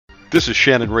This is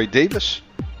Shannon Ray Davis,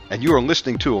 and you are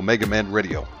listening to Omegaman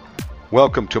Radio.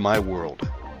 Welcome to my world,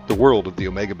 the world of the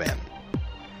Omegaman.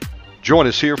 Join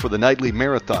us here for the nightly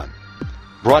marathon,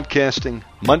 broadcasting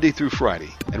Monday through Friday,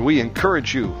 and we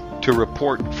encourage you to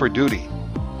report for duty.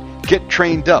 Get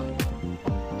trained up.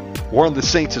 War of the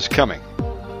Saints is coming.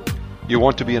 You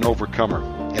want to be an overcomer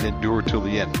and endure till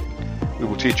the end. We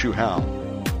will teach you how.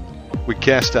 We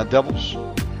cast out devils.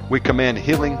 We command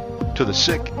healing to the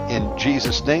sick in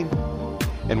Jesus' name.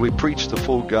 And we preach the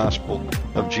full gospel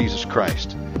of Jesus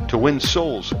Christ to win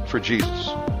souls for Jesus.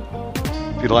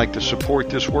 If you'd like to support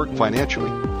this work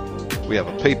financially, we have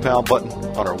a PayPal button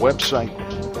on our website.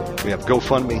 We have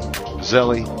GoFundMe,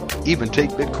 Zelle, even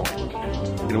take Bitcoin.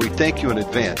 And we thank you in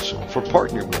advance for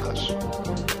partnering with us.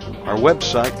 Our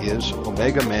website is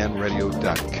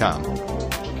OmegamanRadio.com.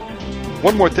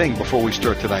 One more thing before we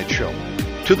start tonight's show.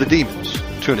 To the demons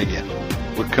tuning in,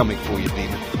 we're coming for you,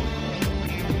 demon.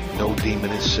 No demon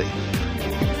is safe.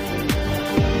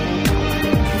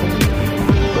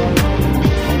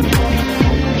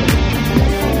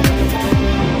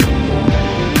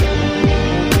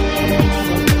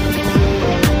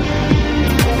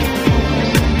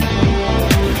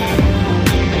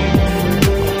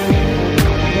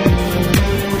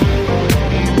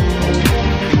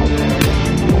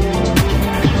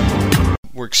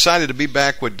 We're excited to be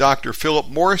back with Dr. Phillip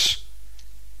Morris,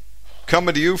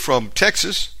 coming to you from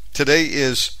Texas. Today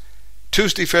is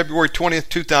Tuesday, February 20th,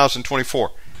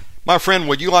 2024. My friend,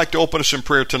 would you like to open us in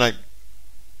prayer tonight?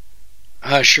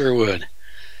 I sure would.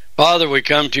 Father, we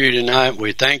come to you tonight.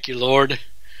 We thank you, Lord.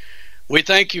 We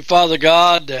thank you, Father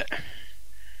God, that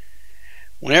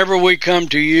whenever we come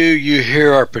to you, you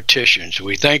hear our petitions.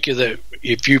 We thank you that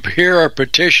if you hear our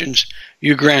petitions,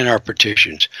 you grant our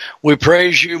petitions. We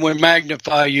praise you, we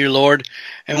magnify you, Lord,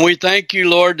 and we thank you,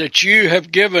 Lord, that you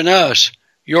have given us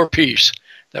your peace,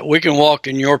 that we can walk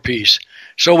in your peace.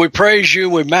 So we praise you,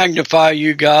 we magnify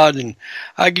you, God, and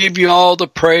I give you all the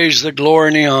praise, the glory,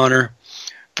 and the honor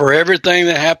for everything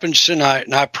that happens tonight.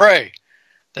 And I pray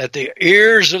that the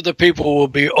ears of the people will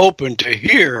be open to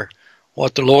hear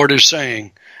what the Lord is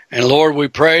saying. And Lord, we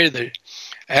pray that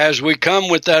as we come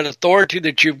with that authority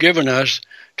that you've given us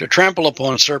to trample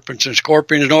upon serpents and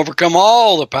scorpions and overcome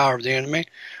all the power of the enemy,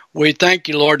 we thank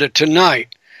you, Lord, that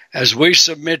tonight, as we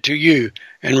submit to you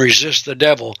and resist the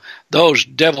devil, those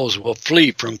devils will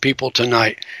flee from people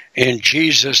tonight. In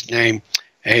Jesus' name,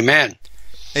 amen.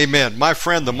 Amen. My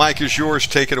friend, the mic is yours.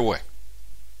 Take it away.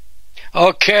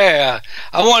 Okay.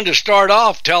 I wanted to start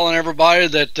off telling everybody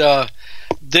that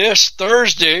this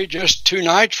Thursday, just 2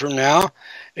 nights from now,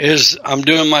 I'm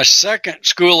doing my second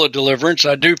School of Deliverance.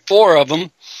 I do 4 of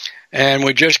them, and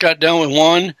we just got done with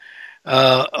one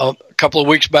a couple of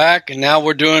weeks back, and now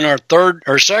we're doing our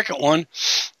second one,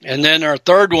 and then our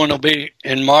third one will be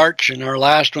in March, and our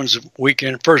last one's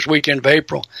first weekend of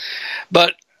April.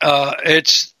 But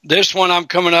it's this one I'm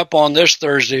coming up on this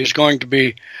Thursday is going to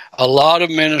be a lot of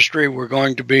ministry. We're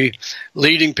going to be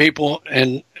leading people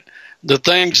and the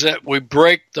things that we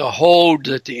break the hold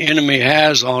that the enemy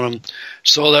has on them,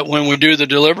 so that when we do the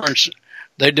deliverance,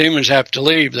 the demons have to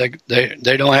leave. They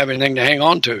don't have anything to hang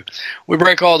on to. We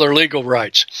break all their legal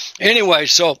rights. Anyway,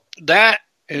 so that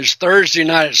is Thursday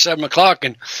night at 7 o'clock,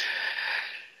 and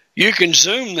you can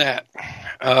Zoom that.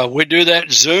 We do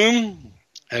that Zoom.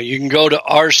 You can go to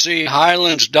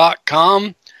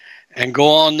rchighlands.com and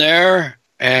go on there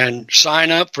and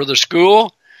sign up for the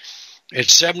school.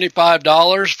 It's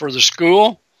 $75 for the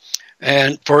school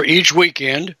and for each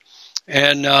weekend.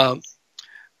 And or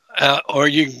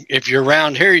if you're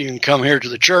around here, you can come here to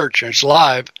the church, and it's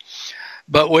live.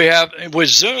 But with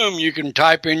Zoom, you can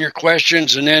type in your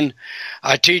questions, and then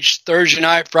I teach Thursday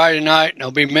night, Friday night, and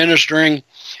I'll be ministering.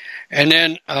 And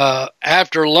then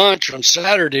after lunch on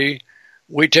Saturday,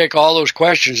 we take all those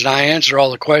questions, and I answer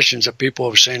all the questions that people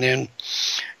have sent in,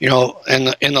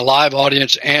 in the live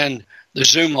audience and the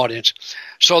Zoom audience.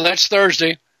 So that's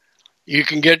Thursday. You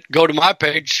can go to my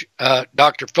page,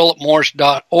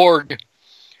 drphillipmorris.org,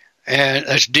 and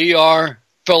that's Dr.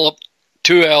 Phillip,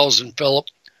 2 L's in Phillip,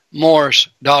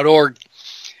 Morris.org,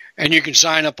 and you can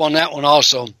sign up on that one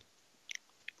also.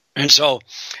 And so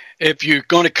if you're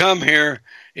going to come here,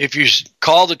 if you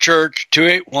call the church,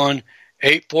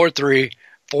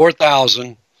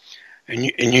 281-843-4000,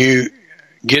 and you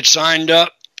get signed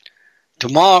up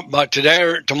tomorrow, but today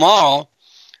or tomorrow,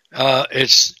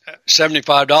 it's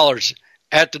 $75.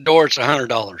 At the door, it's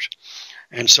 $100.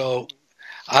 And so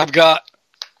I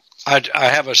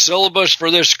have a syllabus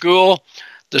for this school.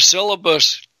 The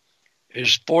syllabus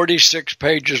is 46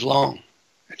 pages long.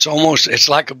 It's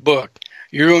like a book.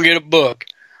 You're going to get a book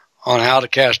on how to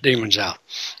cast demons out.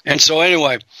 And so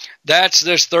anyway, that's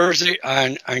this Thursday.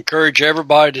 I encourage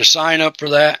everybody to sign up for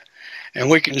that, and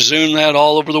we can Zoom that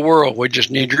all over the world. We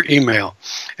just need your email,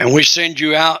 and we send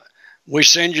you that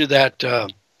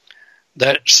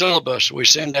that syllabus. We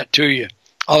send that to you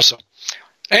also.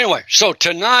 Anyway, so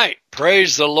tonight,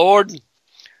 praise the Lord,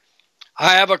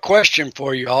 I have a question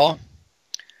for you all.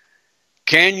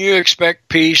 Can you expect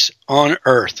peace on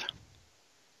earth?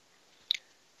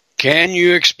 Can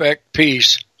you expect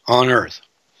peace on earth?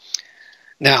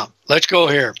 Now, let's go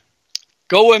here.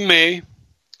 Go with me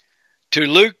to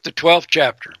Luke, the 12th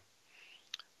chapter,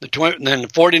 and then the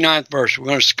 49th verse. We're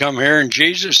going to come here, and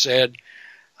Jesus said,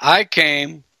 I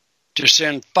came to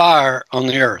send fire on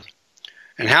the earth,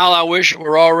 and how I wish it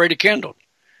were already kindled.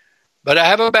 But I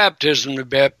have a baptism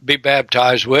to be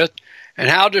baptized with, and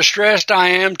how distressed I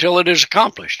am till it is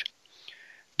accomplished.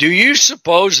 Do you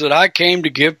suppose that I came to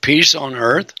give peace on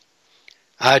earth?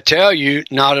 I tell you,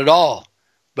 not at all,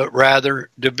 but rather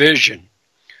division.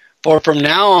 For from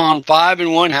now on, 5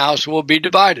 in one house will be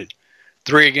divided,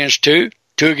 3 against 2,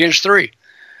 2 against 3.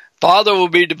 Father will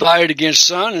be divided against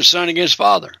son, and son against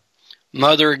father.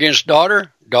 Mother against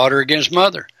daughter, daughter against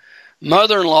mother.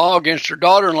 Mother-in-law against her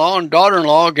daughter-in-law, and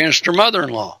daughter-in-law against her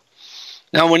mother-in-law.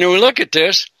 Now, when we look at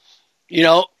this, you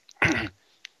know,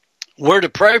 we're to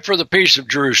pray for the peace of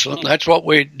Jerusalem. That's what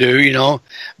we do, you know.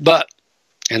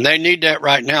 And they need that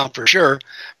right now for sure.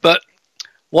 But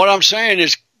what I'm saying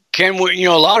is, can we, you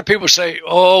know, a lot of people say,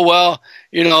 oh, well,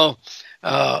 you know,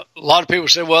 a lot of people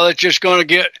say, well, it's just going to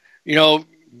get, you know,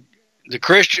 the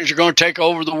Christians are going to take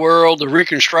over the world. The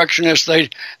Reconstructionists,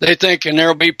 they think, and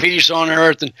there'll be peace on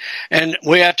earth. And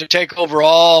we have to take over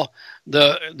all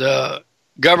the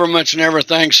governments and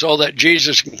everything so that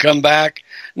Jesus can come back.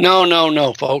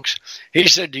 No, folks. He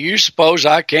said, do you suppose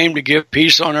I came to give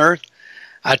peace on earth?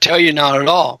 I tell you, not at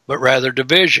all, but rather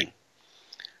division.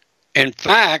 In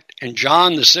fact, in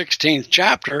John the 16th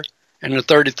chapter and the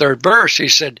 33rd verse, he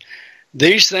said,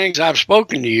 these things I've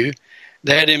spoken to you,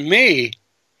 that in me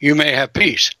you may have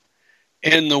peace.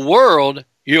 In the world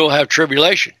you'll have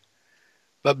tribulation.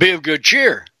 But be of good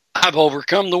cheer. I've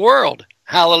overcome the world.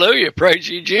 Hallelujah. Praise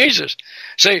ye Jesus.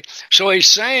 See, so he's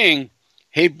saying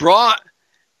he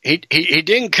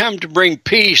didn't come to bring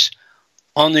peace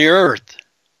on the earth,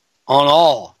 on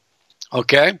all.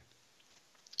 Okay?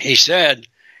 He said,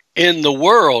 in the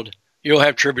world, you'll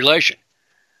have tribulation.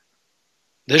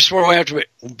 This is where we have to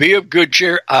be of good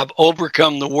cheer. I've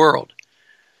overcome the world.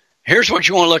 Here's what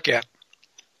you want to look at.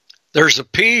 There's the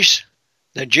peace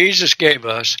that Jesus gave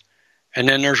us, and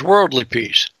then there's worldly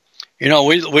peace. You know,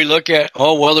 we look at,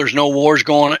 oh, well, there's no wars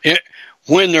going on.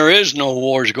 When there is no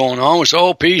wars going on, we say,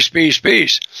 oh, peace, peace,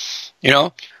 peace. You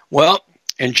know, well,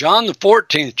 in John the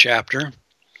 14th chapter,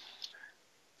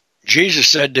 Jesus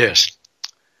said this,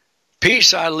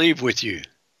 peace I leave with you.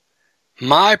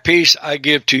 My peace I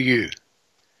give to you.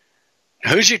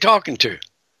 Who's he talking to?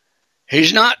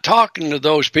 He's not talking to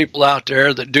those people out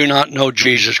there that do not know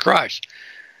Jesus Christ.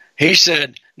 He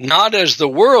said, not as the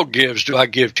world gives do I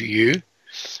give to you.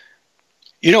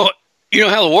 You know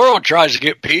how the world tries to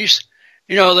get peace?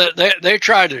 You know, they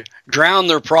try to drown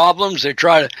their problems. They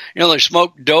try to, they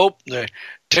smoke dope. They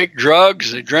take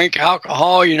drugs. They drink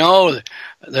alcohol,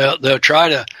 They'll try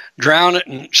to drown it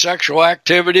in sexual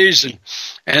activities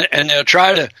and they'll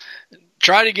try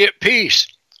to get peace.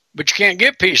 But you can't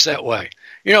get peace that way.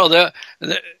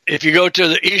 If you go to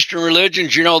the Eastern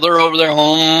religions, they're over there,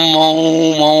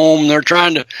 home. They're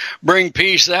trying to bring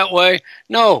peace that way.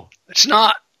 No, it's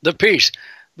not the peace.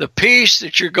 The peace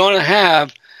that you're going to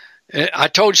have, I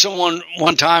told someone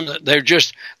one time that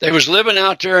they was living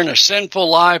out there in a sinful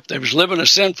life. They was living a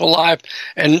sinful life,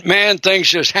 and man, things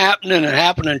just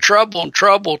happening,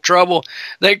 trouble.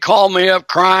 They call me up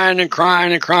crying.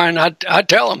 I'd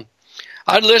tell them,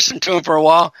 I'd listen to them for a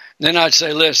while, then I'd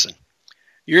say, listen,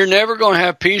 you're never going to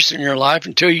have peace in your life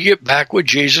until you get back with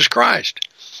Jesus Christ.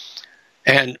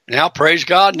 And now, praise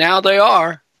God, now they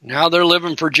are. Now they're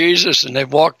living for Jesus, and they've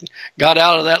got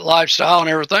out of that lifestyle and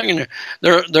everything, and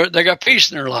they got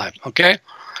peace in their life, okay?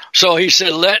 So he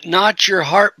said, let not your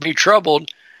heart be troubled,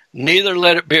 neither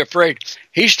let it be afraid.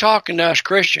 He's talking to us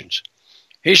Christians.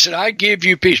 He said, I give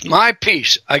you peace. My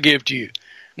peace I give to you.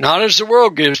 Not as the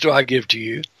world gives do I give to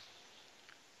you.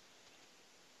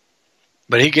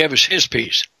 But he gave us his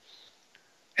peace.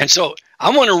 And so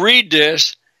I want to read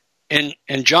this in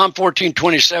John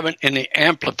 14:27 in the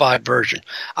Amplified Version.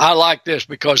 I like this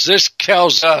because this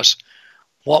tells us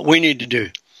what we need to do.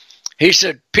 He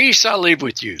said, peace I leave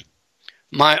with you.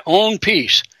 My own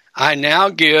peace I now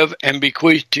give and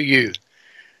bequeath to you.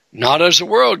 Not as the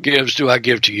world gives do I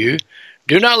give to you.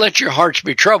 Do not let your hearts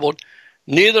be troubled,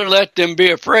 neither let them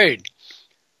be afraid.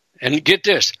 And get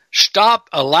this, stop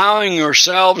allowing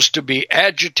yourselves to be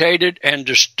agitated and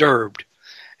disturbed.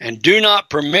 And do not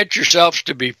permit yourselves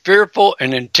to be fearful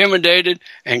and intimidated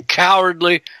and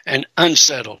cowardly and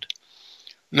unsettled.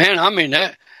 Man, I mean,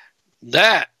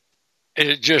 that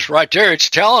is just right there. It's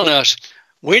telling us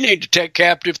we need to take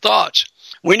captive thoughts.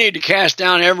 We need to cast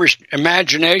down every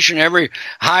imagination, every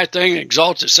high thing that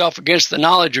exalts itself against the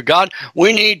knowledge of God.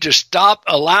 We need to stop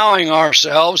allowing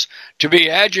ourselves to be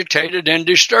agitated and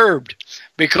disturbed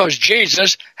because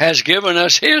Jesus has given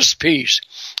us his peace.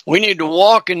 We need to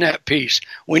walk in that peace.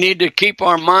 We need to keep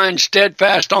our mind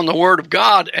steadfast on the word of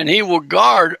God, and he will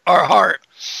guard our heart.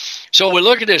 So we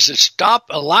look at this and stop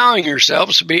allowing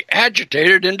yourselves to be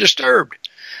agitated and disturbed.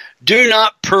 Do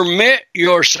not permit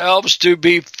yourselves to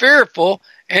be fearful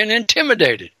and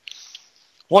intimidated.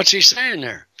 What's he saying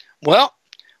there? Well,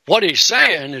 what he's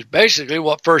saying is basically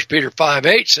what 1 Peter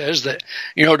 5:8 says, that,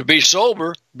 to be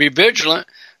sober, be vigilant,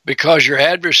 because your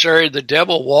adversary, the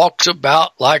devil, walks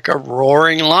about like a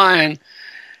roaring lion,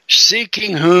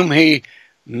 seeking whom he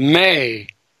may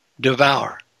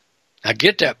devour. Now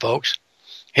get that, folks.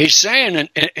 He's saying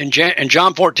in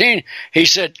John 14, he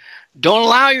said, don't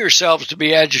allow yourselves to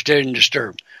be agitated and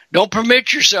disturbed. Don't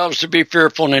permit yourselves to be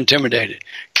fearful and intimidated,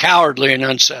 cowardly and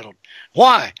unsettled.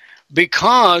 Why?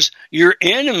 Because your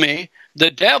enemy,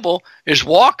 the devil, is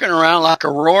walking around like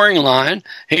a roaring lion.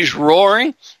 He's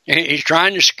roaring. He's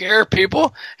trying to scare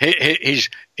people. He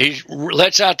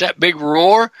lets out that big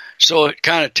roar, so it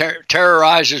kind of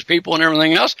terrorizes people and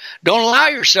everything else. Don't allow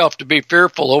yourself to be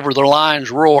fearful over the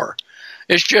lion's roar.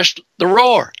 It's just the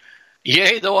roar.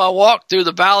 Yea, though I walk through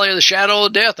the valley of the shadow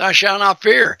of death, I shall not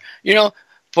fear,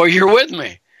 for you're with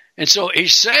me. And so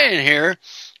he's saying here,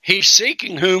 he's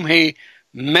seeking whom he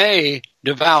may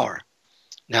devour.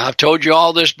 Now, I've told you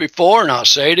all this before, and I'll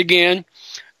say it again.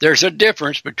 There's a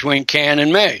difference between can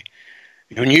and may.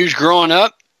 When you was growing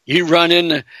up, you run in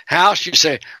the house, you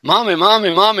say, Mommy,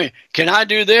 Mommy, Mommy, can I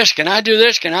do this? Can I do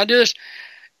this? Can I do this?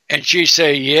 And she'd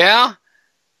say, yeah,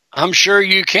 I'm sure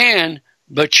you can,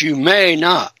 but you may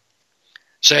not.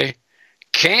 Say,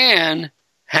 can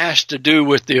has to do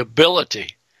with the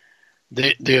ability.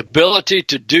 The ability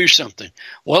to do something.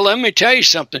 Well, let me tell you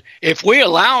something. If we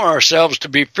allow ourselves to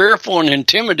be fearful and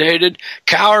intimidated,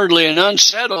 cowardly and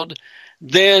unsettled,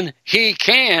 then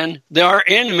our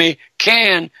enemy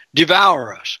can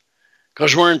devour us.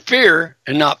 Because we're in fear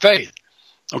and not faith.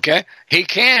 Okay? He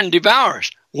can devour us.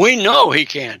 We know he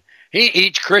can. He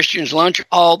eats Christians' lunch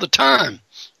all the time.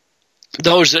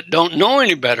 Those that don't know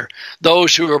any better,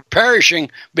 those who are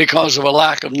perishing because of a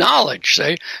lack of knowledge,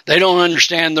 they don't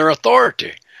understand their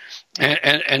authority.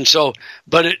 And so,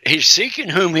 he's seeking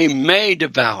whom he may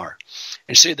devour.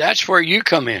 And see, that's where you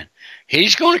come in.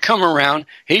 He's going to come around.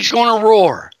 He's going to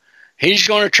roar. He's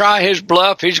going to try his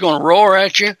bluff. He's going to roar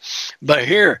at you. But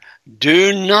here,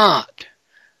 do not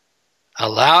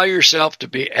allow yourself to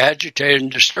be agitated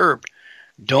and disturbed.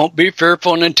 Don't be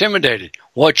fearful and intimidated.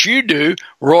 What you do,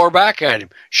 roar back at him.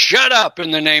 Shut up in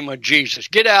the name of Jesus.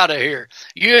 Get out of here.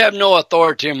 You have no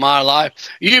authority in my life.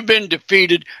 You've been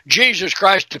defeated. Jesus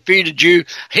Christ defeated you.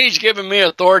 He's given me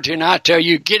authority, and I tell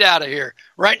you, get out of here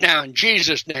right now in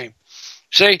Jesus' name.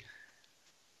 See,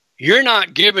 you're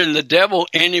not giving the devil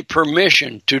any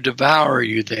permission to devour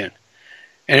you then.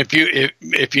 And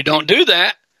if you don't do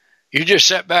that, you just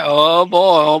sit back, oh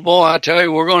boy, I tell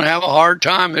you, we're going to have a hard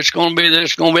time. It's going to be this,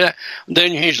 it's going to be that.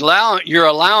 Then you're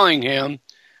allowing him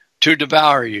to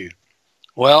devour you.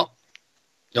 Well,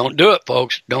 don't do it,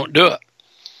 folks. Don't do it.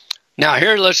 Now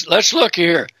here, let's look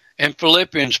here in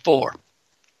Philippians 4.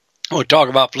 We'll talk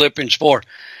about Philippians 4.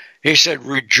 He said,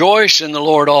 rejoice in the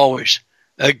Lord always.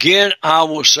 Again, I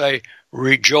will say,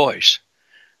 rejoice.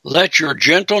 Let your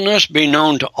gentleness be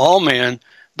known to all men.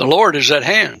 The Lord is at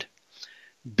hand.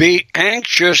 Be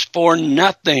anxious for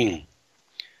nothing,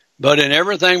 but in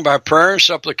everything by prayer and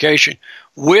supplication,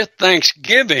 with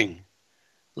thanksgiving,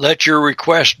 let your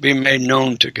requests be made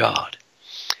known to God.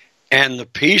 And the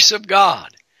peace of God,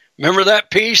 remember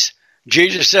that peace?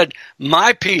 Jesus said,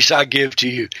 my peace I give to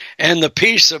you. And the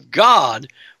peace of God,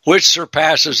 which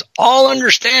surpasses all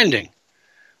understanding,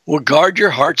 will guard your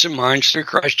hearts and minds through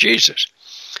Christ Jesus.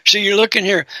 See, you're looking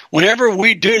here. Whenever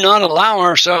we do not allow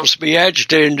ourselves to be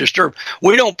agitated and disturbed,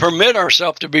 we don't permit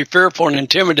ourselves to be fearful and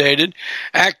intimidated,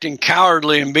 acting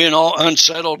cowardly and being all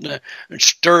unsettled and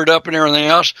stirred up and everything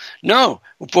else. No,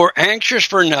 if we're anxious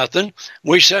for nothing,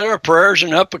 we set our prayers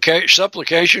and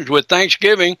supplications with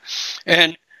thanksgiving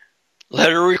and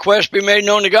let our requests be made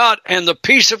known to God, and the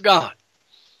peace of God,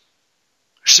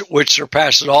 which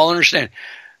surpasses all understanding.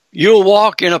 You'll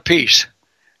walk in a peace.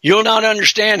 You'll not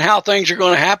understand how things are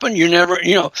going to happen. You're not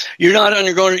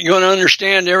going to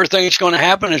understand everything that's going to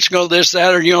happen. It's going to this,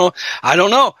 that, or, I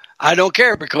don't know. I don't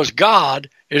care, because God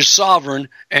is sovereign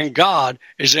and God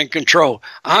is in control.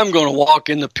 I'm going to walk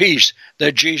in the peace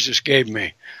that Jesus gave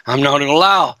me. I'm not going to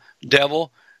allow,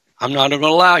 devil, I'm not going to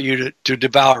allow you to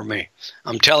devour me.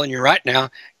 I'm telling you right now,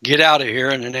 get out of here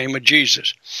in the name of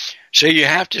Jesus. So you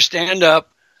have to stand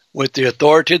up with the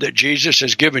authority that Jesus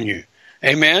has given you.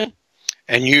 Amen?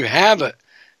 And you have it.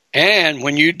 And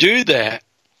when you do that,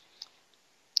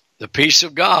 the peace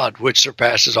of God, which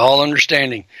surpasses all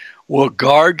understanding, will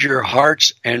guard your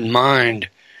hearts and mind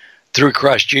through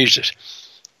Christ Jesus.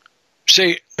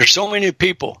 See, there's so many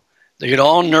people, they get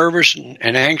all nervous and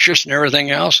anxious and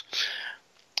everything else.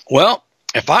 Well,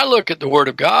 if I look at the Word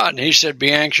of God, and He said,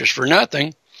 be anxious for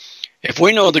nothing, if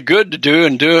we know the good to do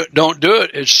and don't do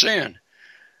it, it's sin.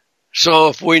 So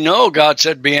if we know God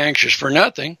said, be anxious for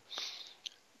nothing,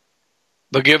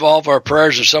 but give all of our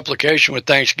prayers and supplication with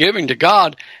thanksgiving to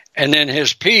God, and then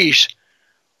His peace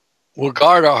will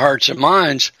guard our hearts and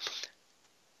minds.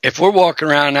 If we're walking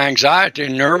around in anxiety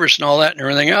and nervous and all that and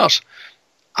everything else,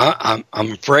 I'm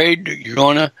afraid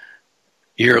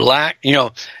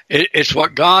it's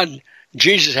what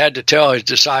Jesus had to tell His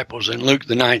disciples in Luke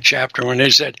the 9th chapter when they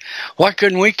said, why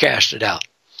couldn't we cast it out?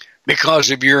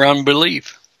 Because of your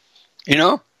unbelief.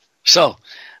 So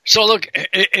look,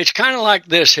 it's kind of like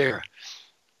this here.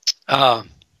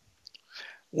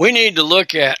 We need to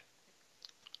look at,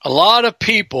 a lot of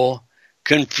people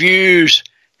confuse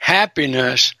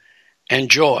happiness and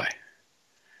joy.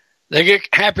 They get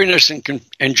happiness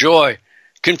and joy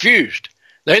confused.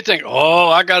 They think,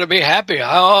 I got to be happy.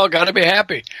 I got to be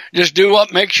happy. Just do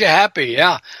what makes you happy.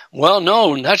 Yeah. Well,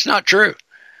 no, that's not true.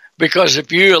 Because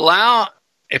if you're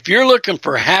looking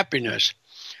for happiness,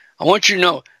 I want you to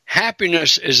know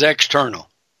happiness is external.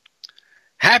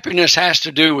 Happiness has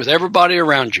to do with everybody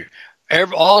around you.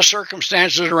 All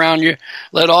circumstances around you,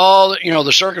 let all,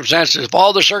 the circumstances, if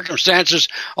all the circumstances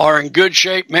are in good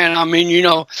shape, man,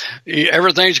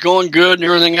 everything's going good and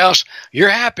everything else, you're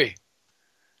happy.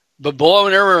 But boy,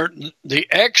 whenever the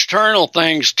external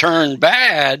things turn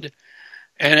bad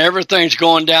and everything's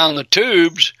going down the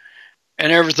tubes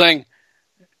and everything,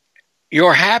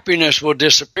 your happiness will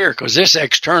disappear because it's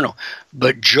external.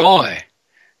 But joy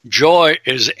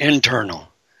is internal.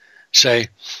 Say,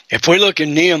 if we look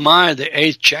in Nehemiah, the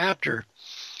 8th chapter,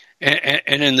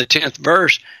 and in the 10th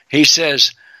verse, he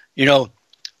says,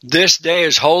 this day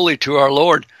is holy to our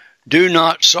Lord. Do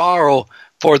not sorrow,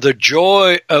 for the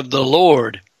joy of the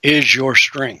Lord is your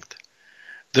strength.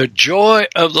 The joy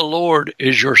of the Lord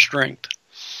is your strength.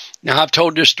 Now, I've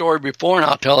told this story before, and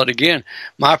I'll tell it again.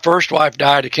 My first wife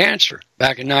died of cancer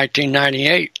back in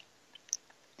 1998.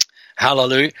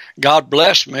 Hallelujah. God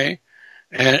blessed me.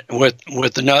 And with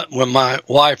my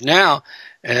wife now,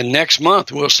 and next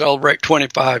month we'll celebrate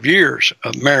 25 years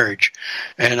of marriage.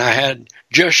 And I had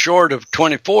just short of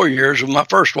 24 years with my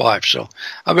first wife. So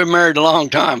I've been married a long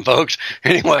time, folks.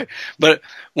 Anyway, but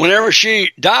whenever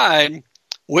she died,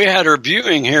 we had her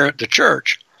viewing here at the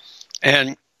church.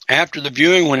 And after the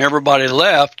viewing, when everybody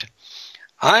left,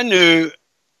 I knew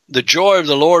the joy of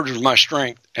the Lord was my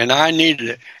strength, and I needed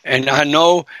it. And I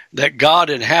know that God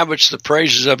inhabits the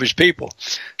praises of His people.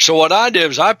 So what I did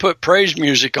was I put praise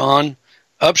music on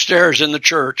upstairs in the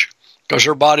church, because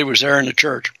her body was there in the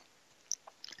church.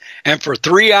 And for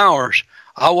 3 hours,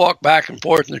 I walked back and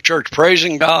forth in the church,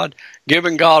 praising God,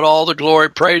 giving God all the glory,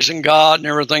 praising God and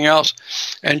everything else.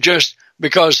 And just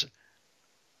because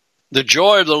the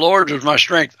joy of the Lord was my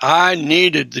strength, I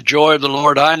needed the joy of the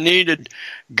Lord. I needed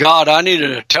God. I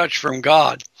needed a touch from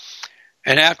God.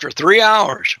 And after 3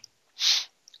 hours,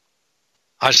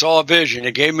 I saw a vision.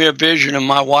 It gave me a vision of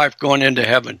my wife going into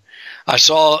heaven. I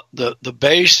saw the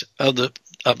base of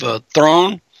a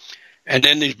throne, and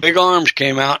then these big arms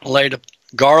came out and laid a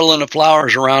garland of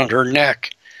flowers around her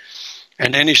neck.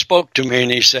 And then He spoke to me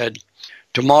and He said,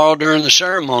 tomorrow during the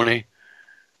ceremony,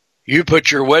 you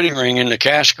put your wedding ring in the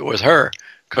casket with her,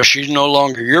 because she's no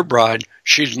longer your bride,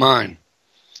 she's mine.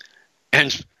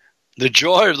 And the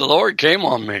joy of the Lord came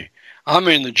on me. I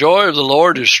mean, the joy of the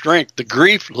Lord is strength. The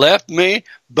grief left me,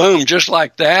 boom, just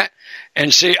like that.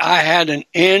 And see, I had an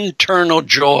internal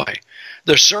joy.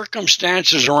 The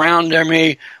circumstances around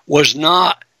me was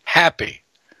not happy.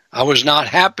 I was not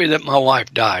happy that my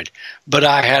wife died, but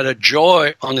I had a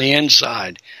joy on the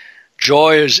inside.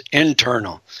 Joy is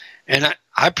internal. And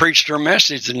I preached her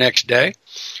message the next day.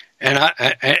 And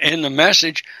in the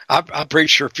message, I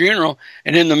preached her funeral.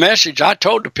 And in the message, I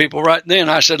told the people right then,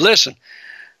 I said, listen,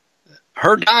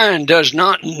 her dying does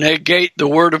not negate the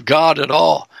Word of God at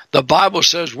all. The Bible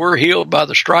says we're healed by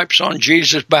the stripes on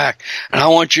Jesus' back. And I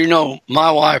want you to know,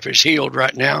 my wife is healed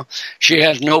right now. She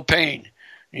has no pain.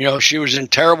 You know, she was in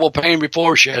terrible pain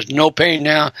before. She has no pain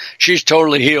now. She's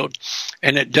totally healed.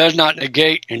 And it does not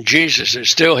negate, and Jesus is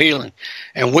still healing.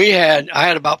 And I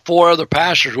had about 4 other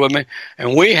pastors with me,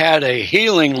 and we had a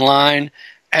healing line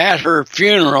at her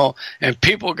funeral, and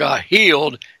people got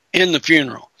healed in the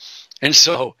funeral. And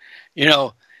so, you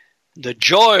know, the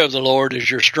joy of the Lord is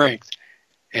your strength.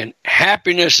 And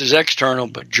happiness is external,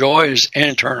 but joy is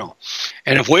internal.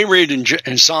 And if we read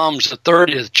in Psalms, the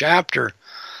 30th chapter,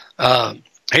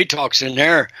 he talks in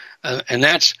there, and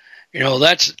that's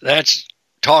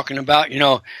talking about, you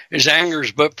know, his anger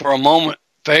is but for a moment,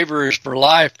 favor is for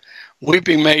life,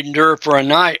 weeping may endure for a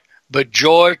night, but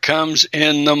joy comes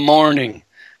in the morning.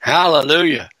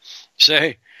 Hallelujah.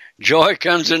 Say, joy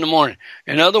comes in the morning.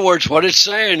 In other words, what it's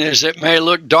saying is it may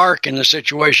look dark in the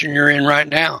situation you're in right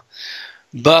now,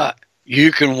 but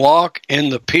you can walk in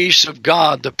the peace of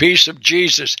God, the peace of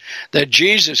Jesus that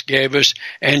Jesus gave us,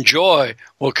 and joy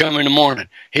will come in the morning.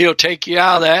 He'll take you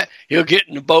out of that. He'll get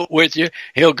in the boat with you.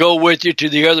 He'll go with you to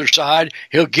the other side.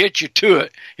 He'll get you to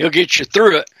it. He'll get you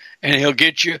through it, and he'll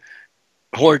get you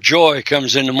where joy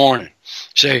comes in the morning.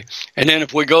 See, and then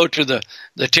if we go to the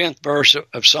 10th verse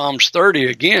of Psalms 30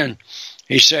 again,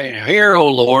 he's saying, "Hear, O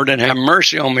Lord, and have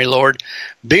mercy on me, Lord.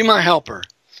 Be my helper.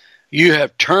 You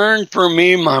have turned for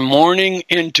me my mourning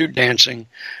into dancing.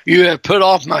 You have put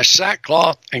off my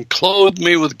sackcloth and clothed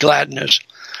me with gladness,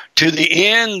 to the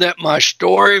end that my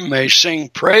story may sing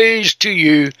praise to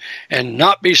you and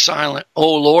not be silent.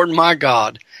 O Lord my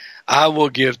God, I will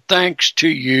give thanks to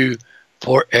you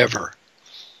forever."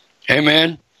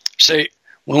 Amen. See,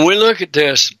 when we look at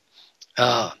this,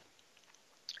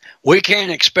 we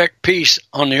can't expect peace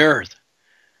on the earth,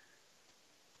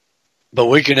 but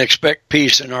we can expect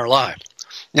peace in our life.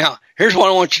 Now, here's what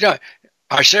I want you to know.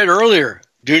 I said earlier,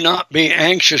 do not be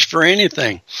anxious for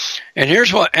anything. And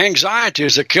here's what, anxiety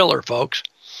is a killer, folks.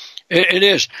 It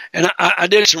is. And I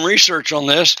did some research on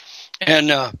this,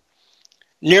 and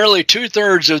nearly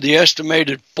 2/3 of the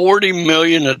estimated 40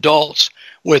 million adults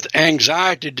with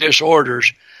anxiety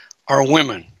disorders are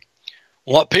women.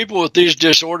 What people with these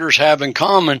disorders have in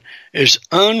common is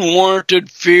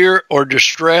unwarranted fear or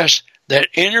distress that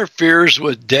interferes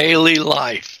with daily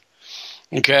life.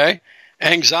 Okay?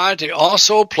 Anxiety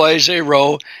also plays a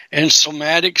role in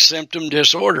somatic symptom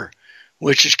disorder,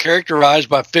 which is characterized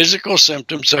by physical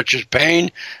symptoms such as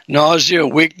pain, nausea,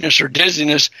 weakness, or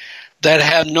dizziness that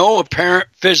have no apparent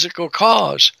physical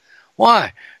cause.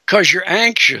 Why? Because you're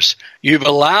anxious. You've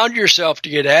allowed yourself to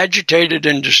get agitated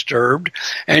and disturbed,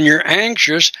 and you're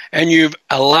anxious, and you've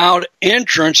allowed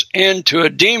entrance into a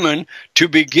demon to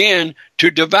begin to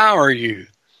devour you.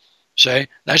 See,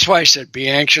 that's why he said, be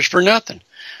anxious for nothing.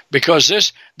 Because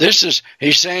this is,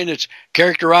 he's saying it's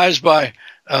characterized by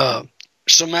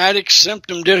somatic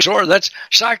symptom disorder. That's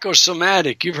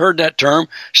psychosomatic. You've heard that term,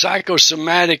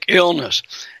 psychosomatic illness.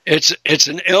 It's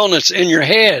an illness in your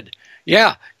head.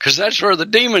 Yeah, because that's where the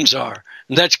demons are.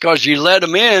 And that's because you let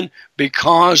them in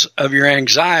because of your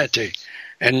anxiety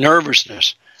and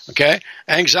nervousness. Okay?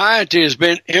 Anxiety has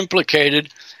been implicated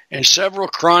in several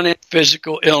chronic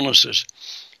physical illnesses,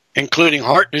 including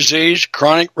heart disease,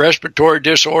 chronic respiratory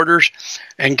disorders,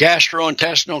 and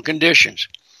gastrointestinal conditions.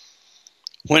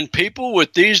 When people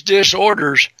with these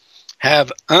disorders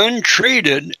have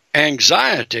untreated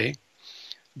anxiety,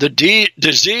 the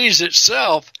disease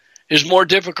itself is more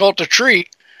difficult to treat.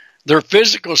 Their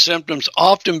physical symptoms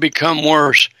often become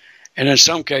worse, and in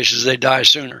some cases they die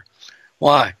sooner.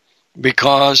 Why?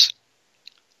 Because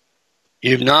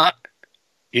you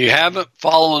haven't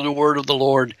followed the word of the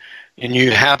Lord, and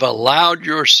you have allowed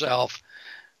yourself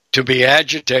to be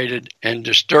agitated and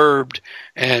disturbed,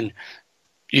 and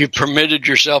you've permitted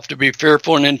yourself to be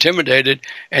fearful and intimidated,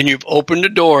 and you've opened the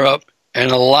door up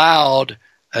and allowed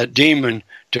a demon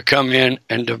to come in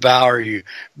and devour you,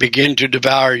 begin to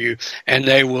devour you, and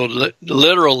they will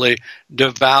literally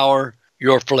devour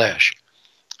your flesh.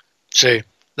 See,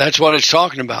 that's what it's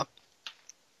talking about.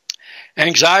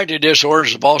 Anxiety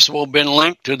disorders have also been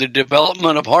linked to the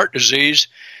development of heart disease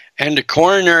and to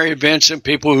coronary events in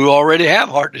people who already have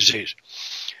heart disease.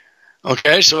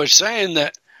 Okay, so it's saying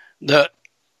that the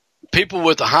people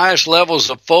with the highest levels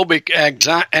of phobic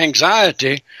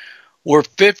anxiety were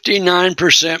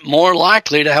 59% more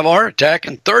likely to have a heart attack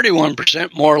and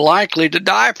 31% more likely to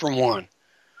die from one.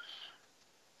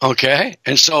 Okay?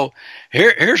 And so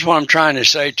here's what I'm trying to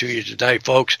say to you today,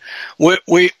 folks.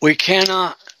 We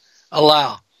cannot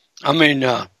allow. I mean,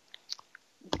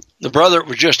 the brother that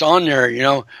was just on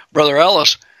there, Brother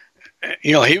Ellis,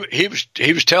 he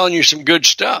was telling you some good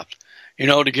stuff.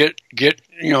 to get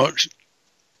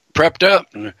prepped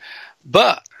up.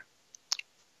 But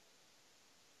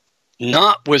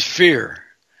not with fear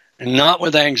and not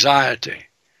with anxiety.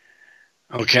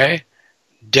 Okay?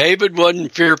 David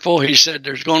wasn't fearful. He said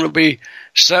there's going to be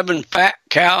 7 fat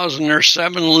cows and there's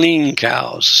 7 lean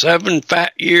cows. 7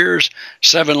 fat years,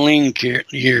 7 lean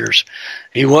years.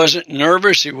 He wasn't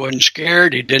nervous. He wasn't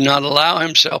scared. He did not allow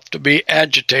himself to be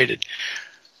agitated,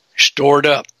 stored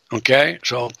up. Okay?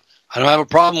 So I don't have a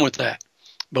problem with that.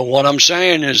 But what I'm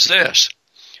saying is this.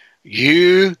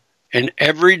 You, in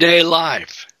everyday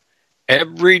life,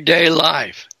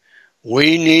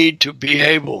 we need to be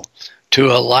able to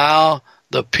allow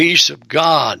the peace of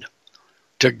God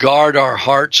to guard our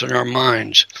hearts and our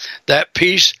minds. That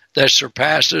peace that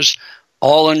surpasses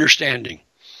all understanding.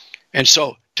 And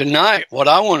so tonight, what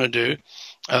I want to do,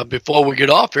 before we get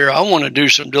off here, I want to do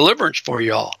some deliverance for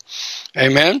y'all.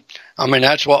 Amen? I mean,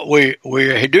 that's what we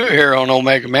do here on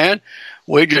Omegaman.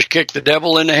 We just kick the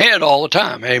devil in the head all the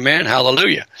time. Amen?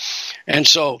 Hallelujah. And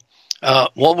so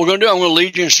what we're going to do, I'm going to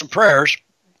lead you in some prayers.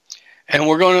 And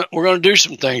we're going to do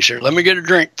some things here. Let me get a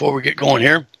drink before we get going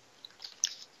here.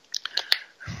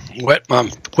 Wet my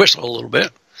whistle a little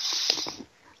bit.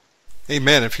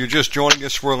 Amen. If you're just joining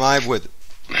us, we're live with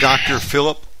Dr.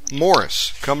 Phillip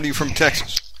Morris, coming to you from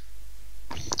Texas.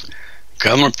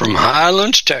 Coming from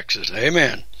Highlands, Texas.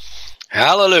 Amen.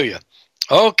 Hallelujah.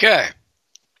 Okay.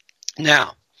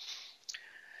 Now,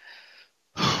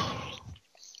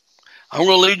 I'm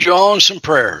going to lead you on some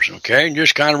prayers, okay? And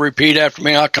just kind of repeat after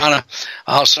me.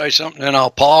 I'll say something, then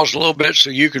I'll pause a little bit so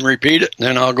you can repeat it, and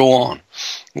then I'll go on.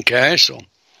 Okay, so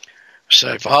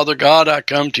say, Father God, I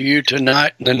come to you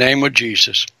tonight in the name of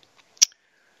Jesus.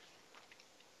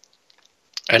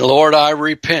 And Lord, I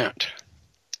repent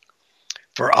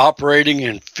for operating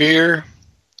in fear,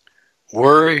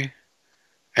 worry,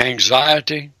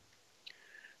 anxiety.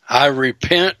 I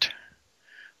repent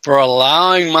for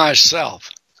allowing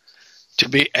myself to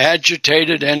be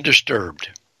agitated and disturbed.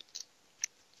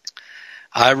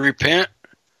 I repent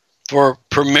for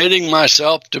permitting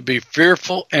myself to be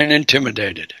fearful and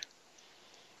intimidated.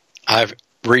 I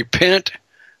repent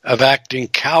of acting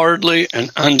cowardly and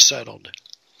unsettled.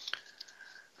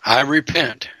 I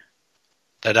repent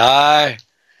that I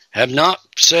have not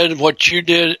said what you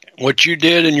did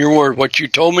in your word, what you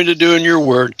told me to do in your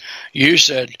word. You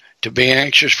said to be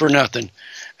anxious for nothing,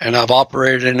 and I've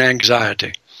operated in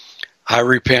anxiety. I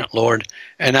repent, Lord,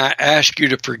 and I ask you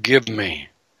to forgive me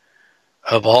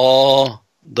of all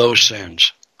those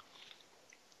sins.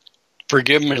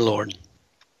 Forgive me, Lord.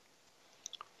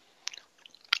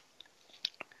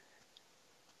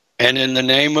 And in the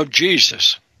name of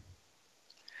Jesus,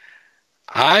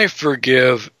 I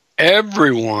forgive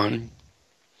everyone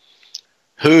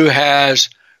who has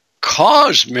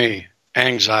caused me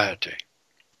anxiety.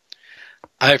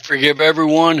 I forgive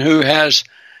everyone who has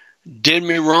did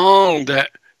me wrong,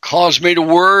 that caused me to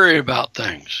worry about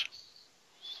things.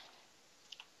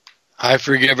 I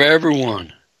forgive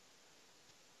everyone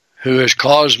who has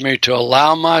caused me to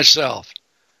allow myself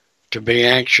to be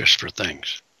anxious for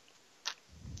things.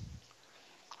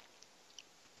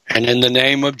 And in the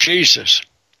name of Jesus,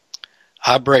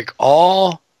 I break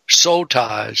all soul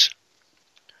ties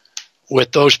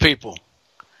with those people.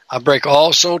 I break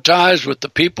all soul ties with the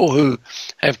people who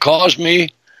have caused me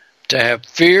to have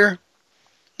fear.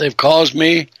 They've caused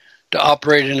me to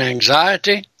operate in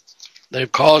anxiety.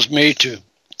 They've caused me to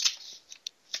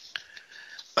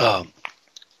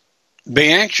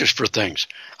be anxious for things.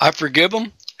 I forgive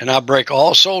them, and I break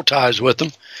all soul ties with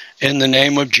them in the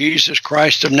name of Jesus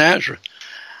Christ of Nazareth.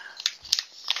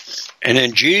 And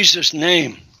in Jesus'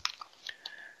 name,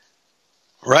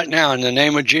 right now, in the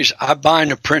name of Jesus, I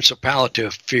bind the principality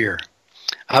of fear.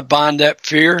 I bind that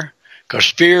fear, because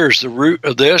fear is the root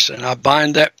of this, and I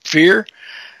bind that fear.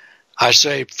 I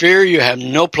say, fear, you have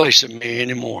no place in me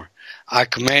anymore. I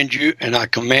command you, and I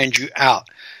command you out.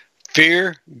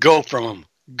 Fear, go from them.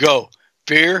 Go.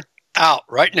 Fear, out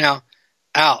right now.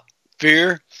 Out.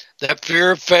 Fear, that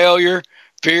fear of failure,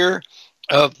 fear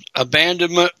of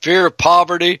abandonment, fear of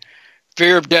poverty,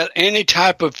 fear of death, any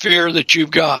type of fear that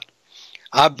you've got.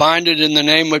 I bind it in the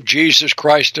name of Jesus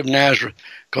Christ of Nazareth,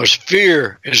 because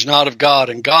fear is not of God,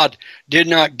 and God did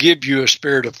not give you a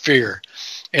spirit of fear.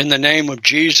 In the name of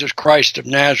Jesus Christ of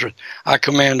Nazareth, I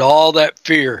command all that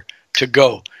fear to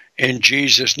go in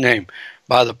Jesus' name,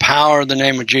 by the power of the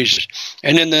name of Jesus.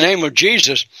 And in the name of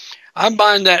Jesus, I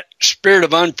bind that spirit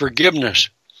of unforgiveness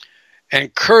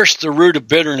and curse the root of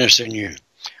bitterness in you.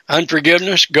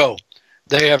 Unforgiveness, go.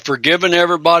 They have forgiven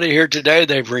everybody here today.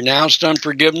 They've renounced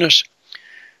unforgiveness.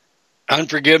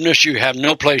 Unforgiveness, you have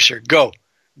no place here. Go,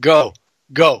 go,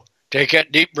 go. Take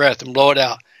that deep breath and blow it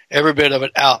out. Every bit of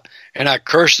it out. And I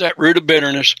curse that root of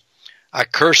bitterness. I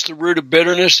curse the root of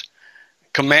bitterness.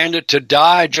 Command it to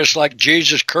die just like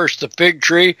Jesus cursed the fig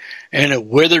tree and it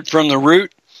withered from the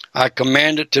root. I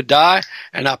command it to die,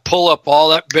 and I pull up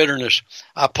all that bitterness.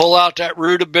 I pull out that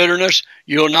root of bitterness.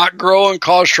 You'll not grow and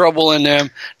cause trouble in them,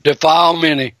 defile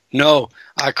many. No,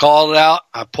 I call it out.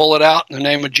 I pull it out in the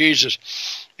name of Jesus.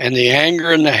 And the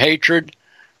anger and the hatred,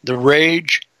 the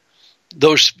rage,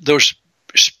 those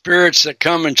spirits that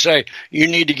come and say, you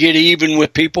need to get even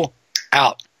with people,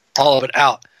 out. All of it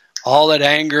out. All that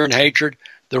anger and hatred,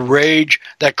 the rage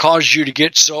that caused you to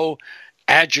get so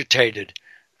agitated.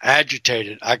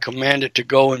 I command it to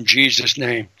go in Jesus'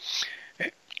 name.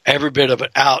 Every bit of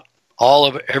it out. All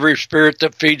of it, every spirit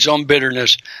that feeds on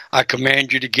bitterness, I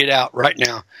command you to get out right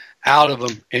now. Out of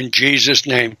them in Jesus'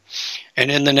 name.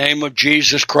 And in the name of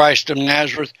Jesus Christ of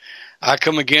Nazareth, I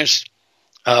come against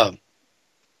the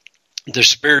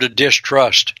spirit of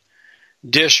distrust.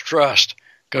 Distrust.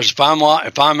 Because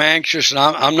if I'm anxious and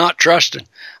I'm not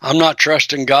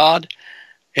trusting God.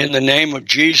 In the name of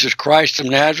Jesus Christ of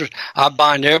Nazareth, I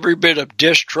bind every bit of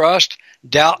distrust,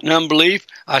 doubt, and unbelief.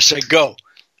 I say, go,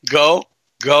 go,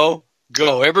 go,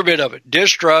 go. Every bit of it.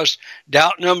 Distrust,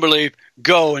 doubt, and unbelief,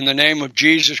 go in the name of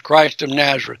Jesus Christ of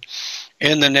Nazareth.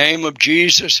 In the name of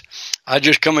Jesus, I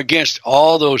just come against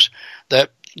all those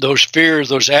fears,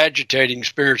 those agitating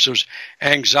spirits, those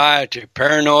anxiety,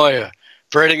 paranoia,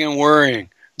 fretting and worrying.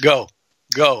 Go,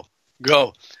 go,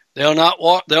 go. They'll not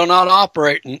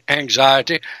operate in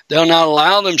anxiety. They'll not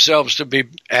allow themselves to be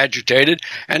agitated,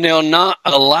 and they'll not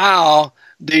allow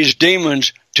these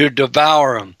demons to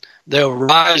devour them. They'll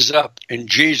rise up in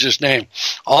Jesus' name.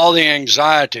 All the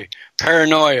anxiety,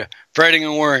 paranoia, fretting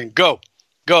and worrying, go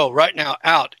right now,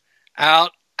 out,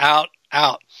 out, out,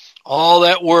 out. All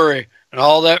that worry and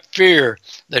all that fear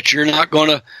that you're not going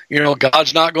to,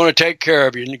 God's not going to take care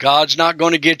of you, and God's not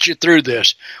going to get you through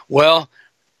this. Well,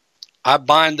 I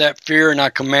bind that fear and I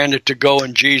command it to go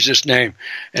in Jesus' name.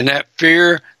 And that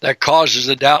fear that causes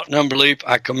the doubt and unbelief,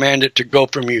 I command it to go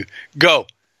from you. Go,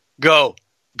 go,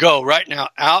 go right now.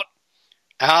 Out,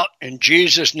 out in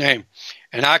Jesus' name.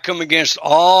 And I come against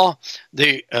all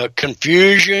the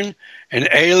confusion and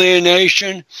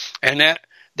alienation and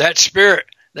that spirit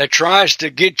that tries to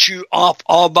get you off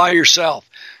all by yourself.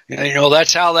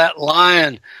 That's how that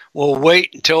lion will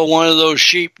wait until one of those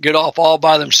sheep get off all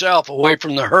by themselves away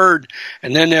from the herd,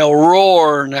 and then they'll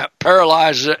roar, and that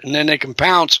paralyzes it, and then they can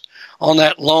pounce on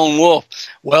that lone wolf.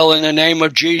 Well, in the name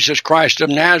of Jesus Christ of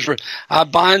Nazareth, I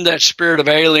bind that spirit of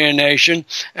alienation,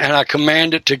 and I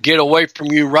command it to get away from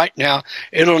you right now.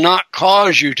 It'll not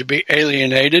cause you to be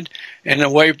alienated and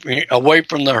away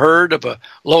from the herd of a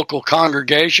local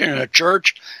congregation and a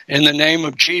church, in the name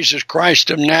of Jesus Christ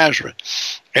of Nazareth.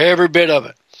 Every bit of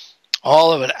it.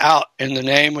 All of it out in the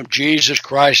name of Jesus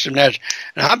Christ of Nazareth.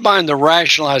 And I bind the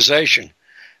rationalization.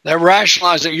 You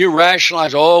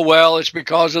rationalize, oh, well, it's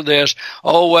because of this.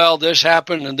 Oh, well, this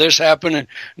happened and this happened. And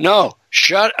no,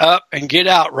 shut up and get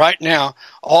out right now.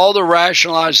 All the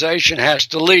rationalization has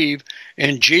to leave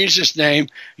in Jesus' name.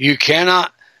 You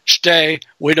cannot stay.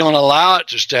 We don't allow it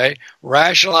to stay.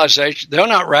 Rationalization. They'll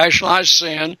not rationalize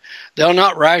sin. They'll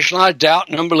not rationalize doubt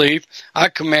and unbelief. I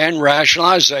command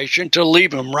rationalization to leave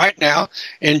them right now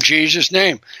in Jesus'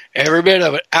 name. Every bit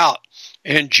of it out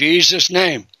in Jesus'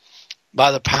 name.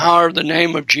 By the power of the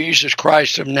name of Jesus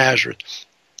Christ of Nazareth.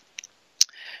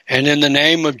 And in the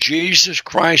name of Jesus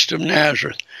Christ of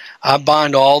Nazareth, I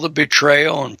bind all the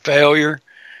betrayal and failure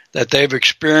that they've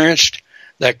experienced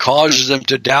that causes them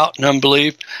to doubt and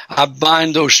unbelief. I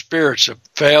bind those spirits of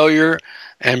failure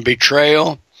and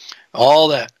betrayal, all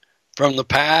that from the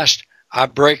past. I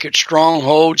break its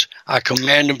strongholds. I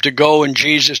command them to go in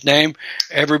Jesus' name.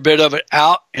 Every bit of it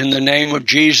out in the name of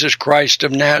Jesus Christ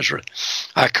of Nazareth.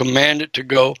 I command it to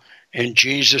go in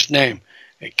Jesus' name.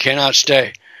 It cannot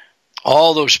stay.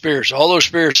 All those spirits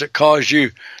that cause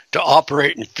you to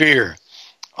operate in fear,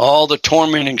 all the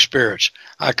tormenting spirits,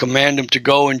 I command them to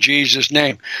go in Jesus'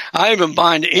 name. I even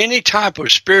bind any type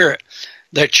of spirit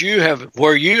that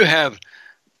where you have,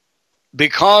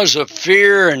 because of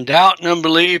fear and doubt and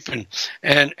unbelief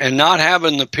and not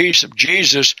having the peace of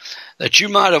Jesus, that you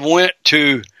might have went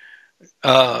to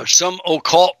some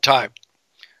occult type,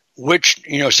 which,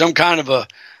 some kind of a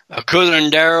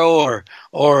curandero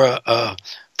or a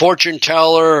fortune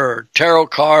teller or tarot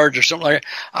cards or something like that.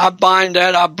 I bind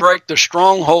that. I break the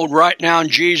stronghold right now in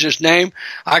Jesus' name.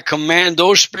 I command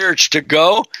those spirits to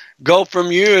go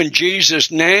from you in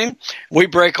Jesus' name. We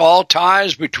break all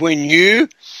ties between you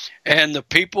and the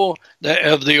people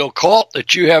of the occult,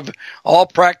 that you have all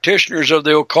practitioners of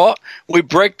the occult, we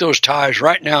break those ties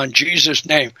right now in Jesus'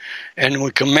 name. And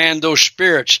we command those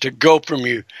spirits to go from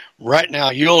you right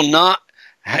now. You'll not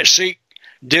seek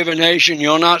divination.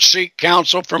 You'll not seek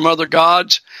counsel from other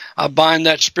gods. I bind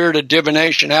that spirit of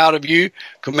divination out of you.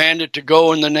 Command it to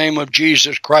go in the name of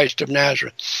Jesus Christ of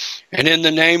Nazareth. And in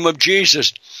the name of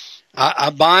Jesus,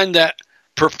 I bind that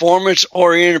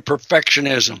performance-oriented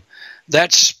perfectionism.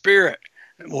 That spirit,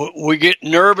 we get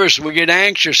nervous, we get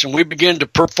anxious, and we begin to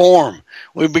perform.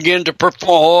 We begin to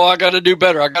perform. Oh, I got to do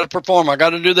better. I got to perform. I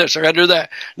got to do this. I got to do that.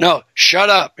 No, shut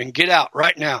up and get out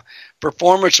right now.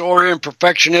 Performance-oriented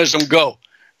perfectionism, go.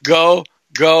 Go,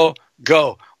 go,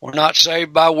 go. We're not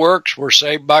saved by works. We're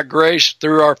saved by grace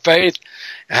through our faith.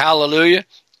 Hallelujah.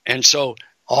 And so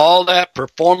all that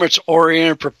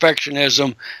performance-oriented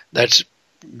perfectionism that's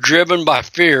driven by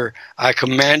fear, I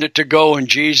command it to go in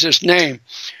Jesus' name.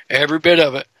 Every bit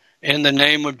of it, in the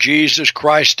name of Jesus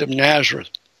Christ of Nazareth.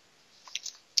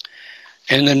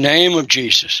 In the name of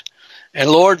Jesus. And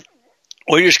Lord,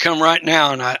 we just come right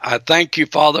now, and I thank you,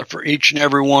 Father, for each and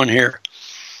every one here.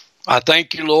 I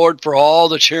thank you, Lord, for all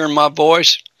that's hearing my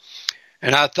voice.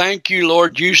 And I thank you,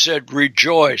 Lord, you said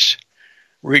rejoice.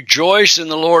 Rejoice in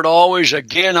the Lord always.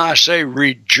 Again, I say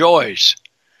rejoice.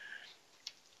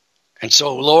 And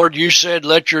so, Lord, you said,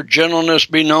 let your gentleness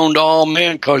be known to all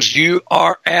men, because you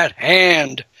are at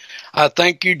hand. I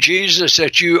thank you, Jesus,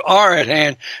 that you are at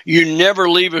hand. You never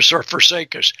leave us or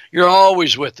forsake us. You're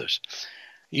always with us.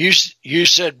 You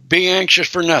said, be anxious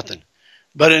for nothing,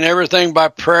 but in everything by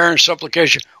prayer and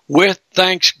supplication, with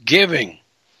thanksgiving,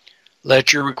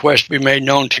 let your request be made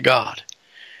known to God.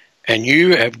 And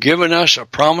you have given us a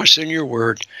promise in your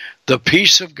word, the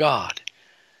peace of God,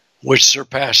 which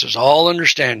surpasses all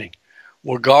understanding,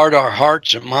 will guard our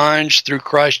hearts and minds through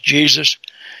Christ Jesus.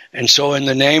 And so in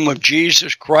the name of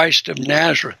Jesus Christ of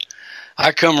Nazareth,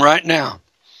 I come right now,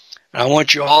 and I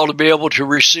want you all to be able to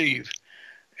receive.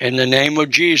 In the name of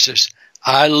Jesus,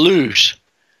 I loose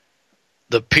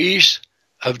the peace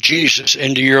of Jesus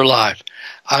into your life.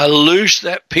 I loose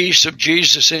that peace of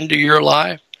Jesus into your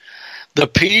life, the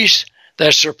peace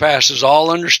that surpasses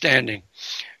all understanding.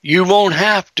 You won't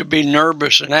have to be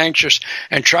nervous and anxious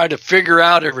and try to figure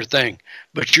out everything,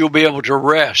 but you'll be able to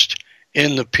rest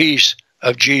in the peace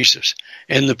of Jesus,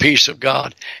 in the peace of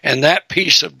God. And that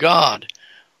peace of God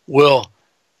will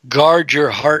guard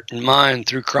your heart and mind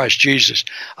through Christ Jesus.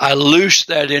 I loose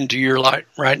that into your life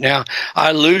right now.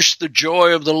 I loose the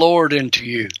joy of the Lord into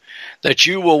you, that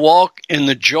you will walk in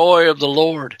the joy of the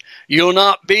Lord. You'll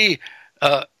not be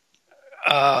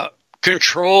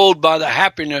controlled by the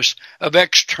happiness of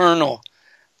external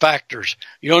factors.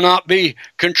 You'll not be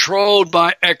controlled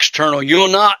by external. You'll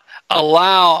not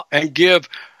allow and give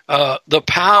the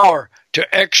power to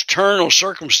external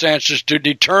circumstances to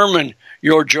determine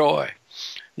your joy.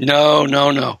 No,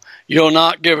 no, no. You'll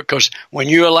not give it, because when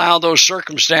you allow those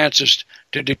circumstances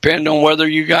to depend on whether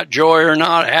you got joy or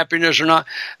not, happiness or not,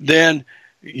 then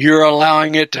you're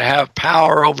allowing it to have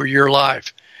power over your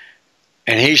life.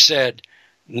 And he said,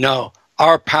 no,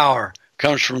 our power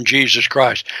comes from Jesus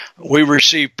Christ. We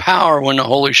receive power when the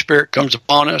Holy Spirit comes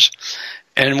upon us,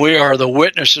 and we are the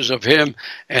witnesses of him.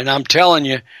 And I'm telling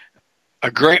you,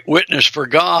 a great witness for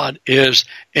God is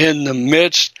in the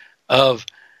midst of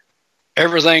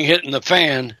everything hitting the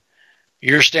fan,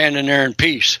 you're standing there in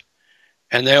peace.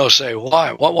 And they'll say,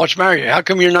 why? What's the matter? How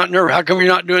come you're not nervous? How come you're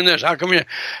not doing this? How come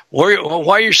why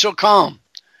are you so calm?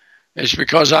 It's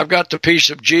because I've got the peace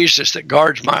of Jesus that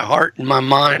guards my heart and my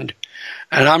mind.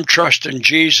 And I'm trusting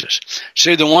Jesus.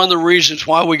 See, one of the reasons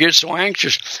why we get so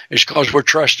anxious is because we're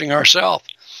trusting ourselves.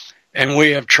 And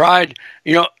we have tried,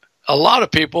 a lot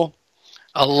of people,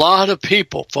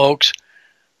 folks,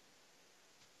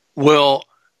 will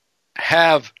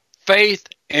have faith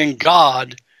in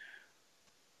God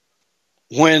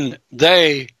when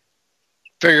they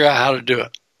figure out how to do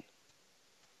it.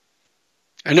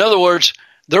 In other words,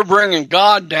 they're bringing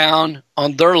God down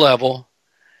on their level,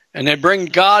 and they bring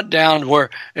God down where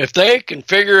if they can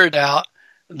figure it out,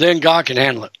 then God can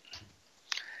handle it.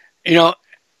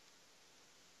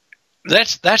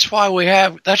 That's why we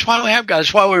have God.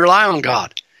 That's why we rely on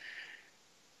God,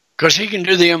 because he can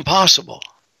do the impossible.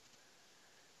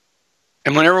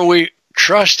 And whenever we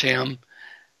trust him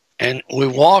and we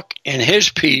walk in his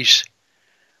peace,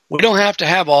 we don't have to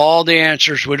have all the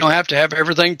answers. We don't have to have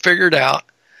everything figured out.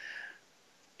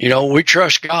 We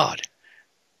trust God.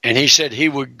 And he said he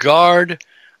would guard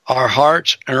our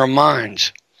hearts and our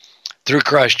minds through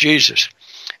Christ Jesus.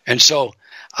 And so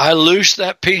I loose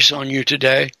that peace on you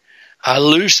today. I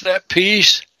loose that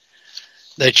peace,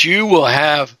 that you will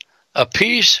have a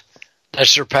peace that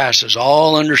surpasses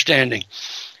all understanding.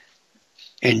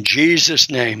 In Jesus'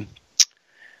 name,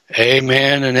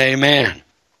 amen and amen.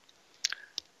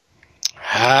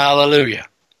 Hallelujah.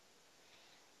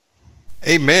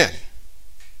 Amen.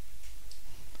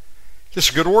 This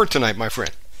is a good word tonight, my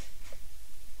friend.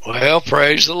 Well,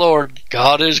 praise the Lord.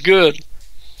 God is good.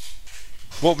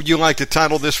 What would you like to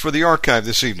title this for the archive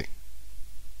this evening?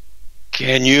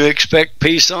 Can you expect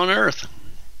peace on earth?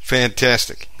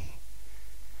 Fantastic.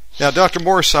 Now, Dr.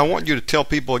 Morris, I want you to tell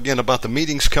people again about the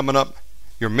meetings coming up,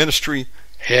 your ministry,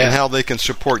 and how they can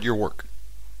support your work.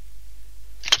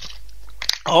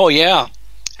 Oh, yeah.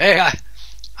 Hey,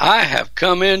 I have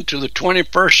come into the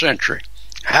 21st century.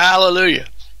 Hallelujah.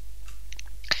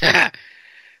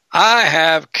 I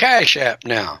have Cash App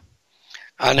now.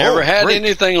 I never had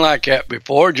anything like that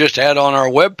before, just had on our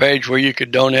webpage where you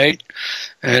could donate.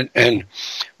 But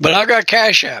I got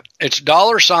Cash App. It's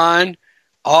 $RC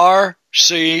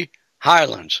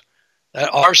Highlands.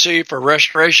 That RC for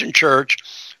Restoration Church,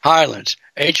 Highlands.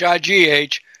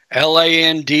 HIGHLANDS.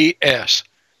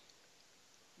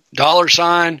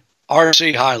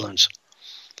 $RC Highlands.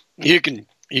 You can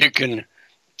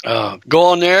go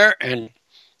on there and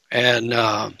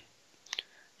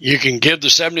you can give the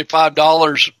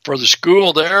 $75 for the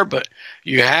school there, but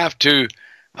you have to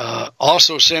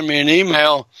also send me an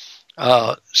email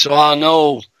so I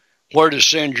know where to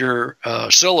send your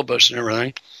syllabus and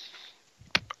everything.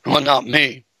 Well, not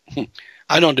me.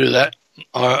 I don't do that.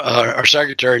 Our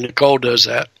secretary, Nicole, does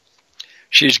that.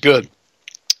 She's good.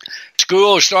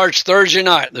 School starts Thursday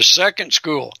night, the second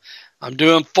school. I'm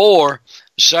doing 4.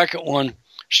 The second one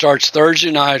starts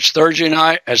Thursday night. It's Thursday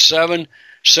night at 7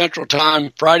 Central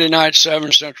Time, Friday night,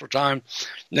 7 Central Time.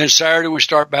 And then Saturday we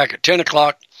start back at 10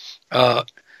 o'clock, and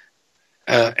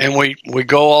we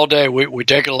go all day. We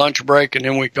take a lunch break, and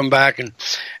then we come back, and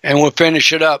we'll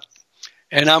finish it up.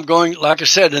 And I'm going, like I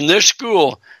said, in this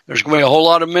school, there's going to be a whole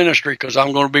lot of ministry because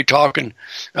I'm going to be talking,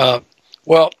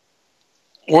 what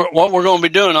we're going to be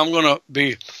doing, I'm going to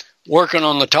be working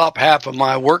on the top half of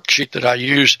my worksheet that I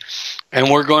use, and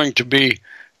we're going to be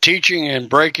teaching and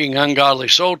breaking ungodly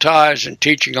soul ties and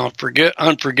teaching on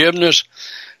unforgiveness,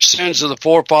 sins of the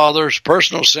forefathers,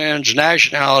 personal sins,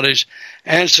 nationalities,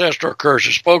 ancestral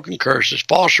curses, spoken curses,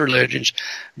 false religions,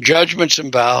 judgments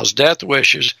and vows, death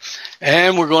wishes,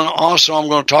 and I'm going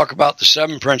to talk about the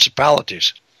 7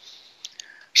 principalities.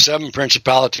 7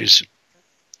 principalities,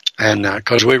 and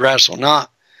because we wrestle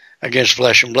not against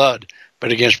flesh and blood,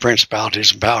 but against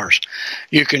principalities and powers.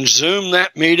 You can Zoom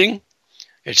that meeting.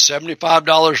 It's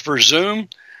 $75 for Zoom,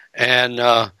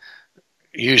 and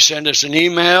you send us an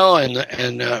email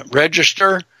and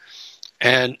register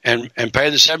and pay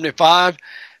the $75,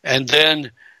 and then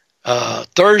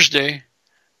Thursday,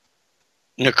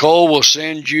 Nicole will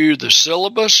send you the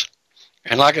syllabus,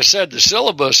 and like I said, the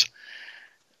syllabus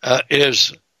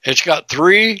it's got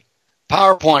 3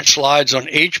 PowerPoint slides on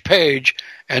each page,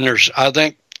 and there's I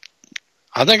think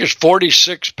it's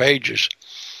 46 pages.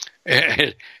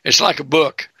 It's like a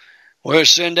book. We'll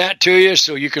send that to you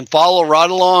so you can follow right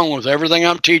along with everything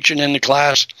I'm teaching in the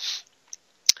class.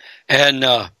 And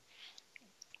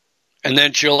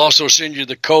then she'll also send you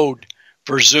the code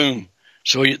for Zoom,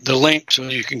 the link so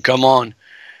you can come on.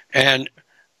 And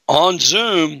on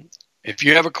Zoom, if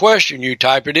you have a question, you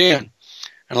type it in.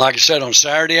 And like I said, on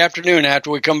Saturday afternoon after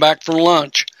we come back from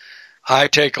lunch, I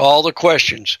take all the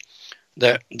questions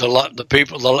that the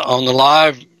people on the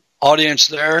live audience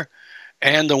there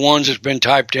and the ones that's been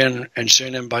typed in and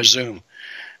sent in by Zoom.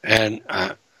 And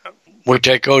we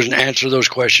take those and answer those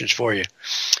questions for you.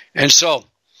 And so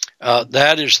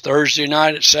that is Thursday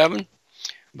night at 7.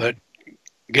 But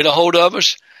get a hold of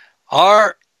us.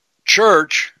 Our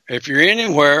church, if you're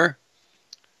anywhere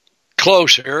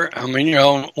close here, I mean,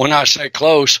 when I say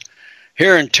close,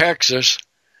 here in Texas,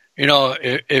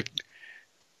 if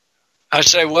I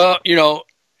say, well,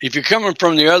 if you're coming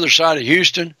from the other side of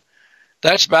Houston,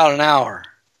 that's about an hour.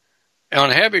 On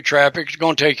heavy traffic, it's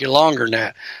going to take you longer than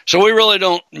that. So we really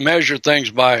don't measure things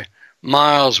by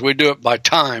miles. We do it by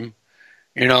time.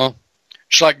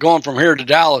 It's like going from here to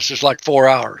Dallas. It's like 4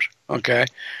 hours. Okay.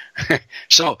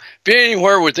 So if you're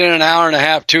anywhere within an hour and a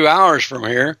half, 2 hours from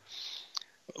here,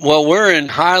 well, we're in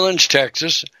Highlands,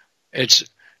 Texas. It's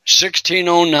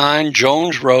 1609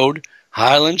 Jones Road,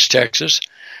 Highlands, Texas.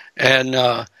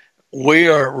 And we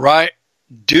are right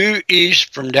due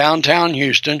east from downtown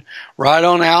Houston, right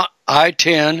on out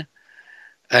I-10,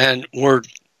 and we're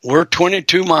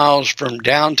 22 miles from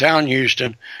downtown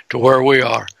Houston to where we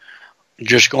are.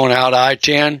 Just going out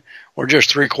I-10, we're just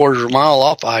 3/4 of a mile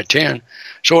off I-10,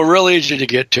 so we're real easy to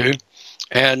get to.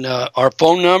 And our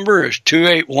phone number is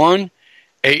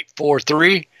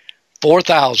 281-843-5600.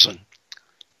 4,000.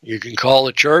 You can call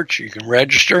the church. You can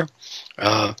register.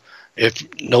 If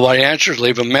nobody answers,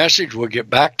 leave a message. We'll get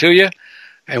back to you,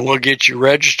 and we'll get you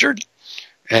registered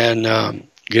and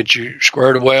get you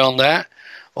squared away on that.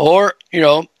 Or,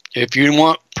 if you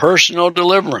want personal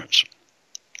deliverance,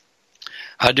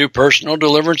 I do personal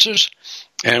deliverances,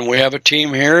 and we have a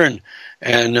team here,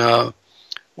 and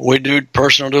we do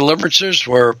personal deliverances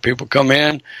where people come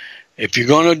in. If you're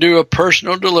going to do a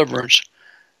personal deliverance,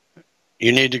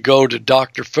 you need to go to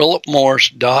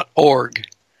drphillipmorris.org,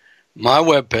 my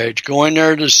webpage. Go in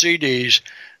there to the CDs,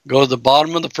 go to the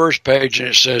bottom of the first page, and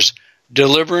it says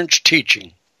Deliverance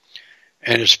Teaching.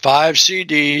 And it's 5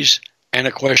 CDs and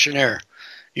a questionnaire.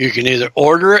 You can either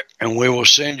order it, and we will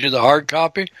send you the hard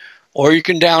copy, or you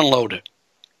can download it.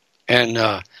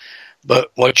 And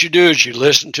but what you do is you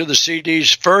listen to the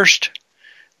CDs first,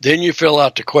 then you fill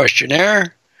out the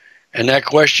questionnaire, and that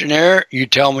questionnaire, you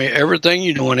tell me everything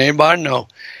you want anybody to know.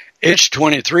 It's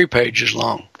 23 pages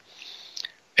long.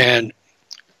 And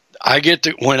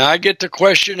when I get the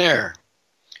questionnaire,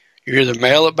 you either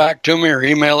mail it back to me or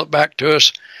email it back to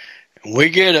us, and we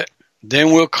get it,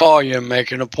 then we'll call you and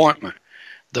make an appointment.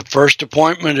 The first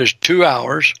appointment is 2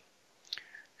 hours,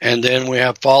 and then we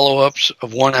have follow-ups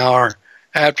of 1 hour.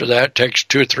 After that, it takes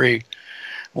 2 or 3,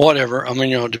 whatever. I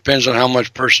mean, it depends on how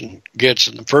much person gets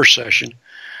in the first session.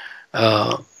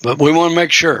 But we want to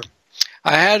make sure.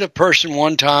 I had a person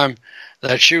one time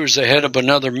that she is the head of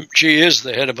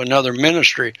another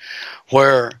ministry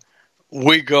where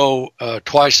we go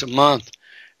twice a month.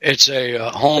 It's a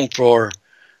home for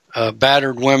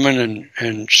battered women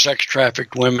and sex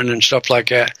trafficked women and stuff like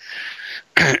that.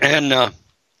 And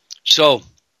so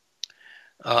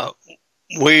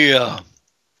we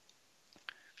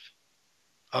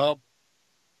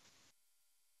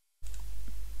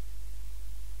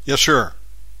yes, sir.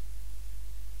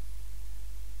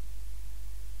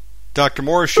 Dr.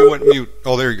 Morris, you went mute.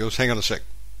 Oh, there he goes. Hang on a sec.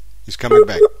 He's coming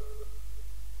back.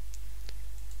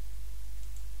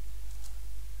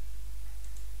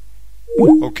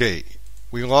 Okay.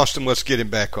 We lost him. Let's get him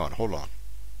back on. Hold on.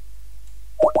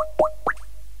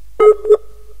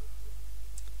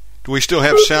 Do we still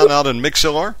have sound out in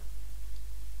Mixlr?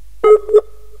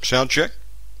 Sound check.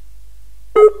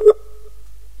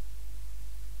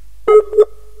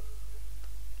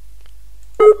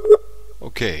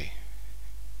 Okay.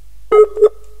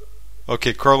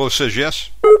 Okay, Carlos says yes.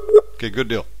 Okay, good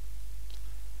deal.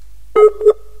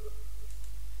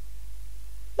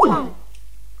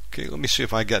 Okay, let me see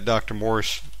if I got Dr.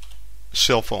 Morris'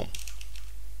 cell phone.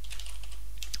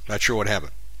 Not sure what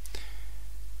happened.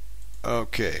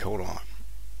 Okay, hold on.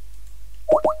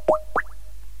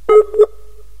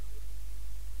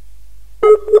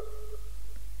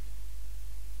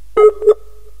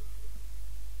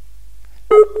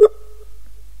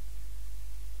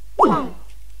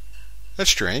 That's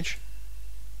strange.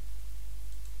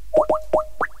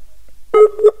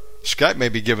 Skype may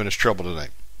be giving us trouble tonight,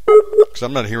 because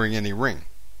I'm not hearing any ring.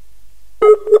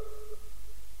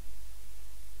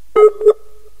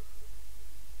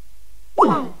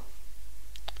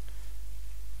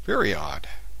 Very odd.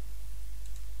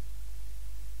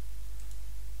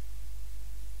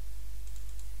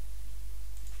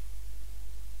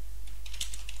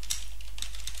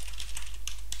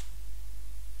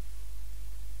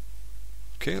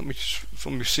 Okay, let me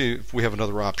see if we have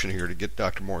another option here to get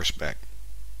Dr. Morris back.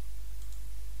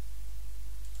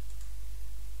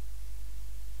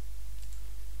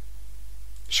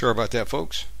 Sorry about that,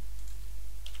 folks.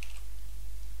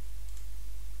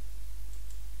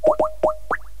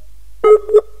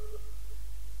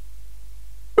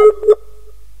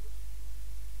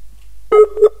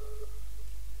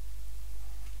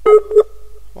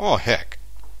 Oh, heck.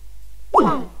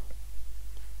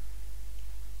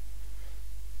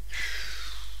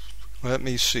 Let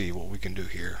me see what we can do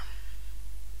here.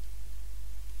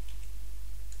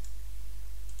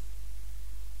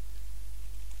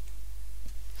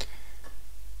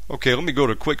 Okay, let me go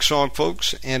to a quick song,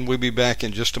 folks, and we'll be back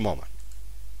in just a moment.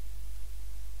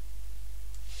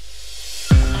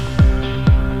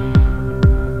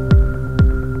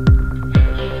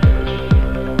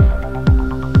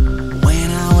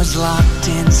 When I was locked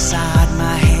inside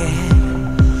my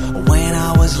head, when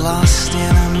I was lost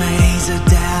in a maze of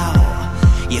doubt,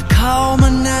 you called my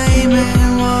name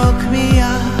and woke me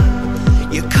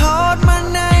up. You called my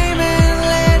name and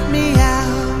let me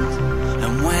out.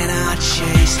 And when I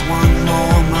chased one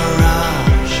more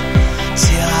mirage,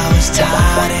 till I was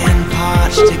tired and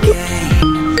parched again.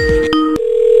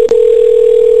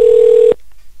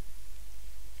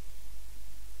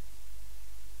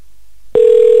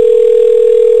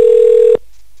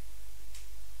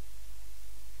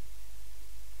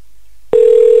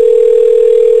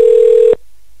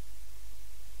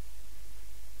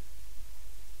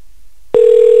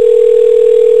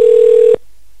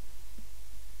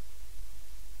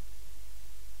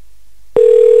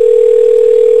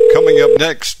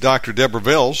 next Dr. Deborah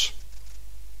Vels.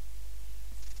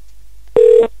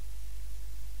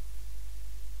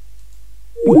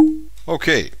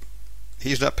 Okay.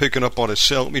 He's not picking up on his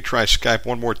cell. Let me try Skype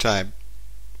one more time.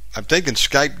 I'm thinking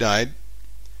Skype died.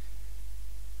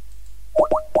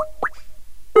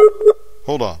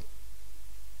 Hold on.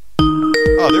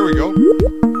 Oh, there we go.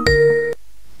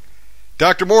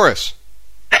 Dr. Morris.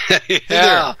 Yeah. Hey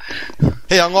there.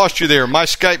 Hey, I lost you there. My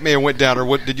Skype may have went down, or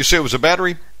what? Did you say it was a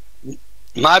battery?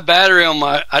 My battery on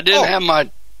I didn't have my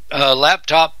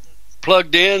laptop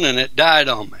plugged in, and it died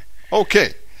on me.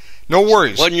 Okay. No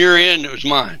worries. It wasn't your end, it was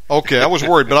mine. Okay, I was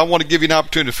worried, but I want to give you an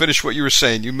opportunity to finish what you were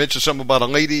saying. You mentioned something about a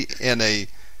lady in a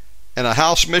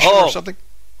house mission or something?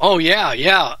 Oh,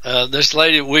 yeah. This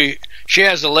lady, she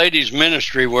has a ladies'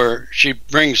 ministry where she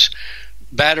brings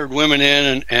battered women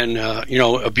in and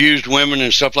abused women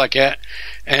and stuff like that.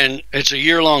 And it's a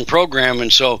year-long program,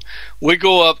 and so we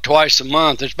go up twice a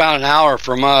month. It's about an hour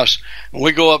from us. And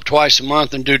we go up twice a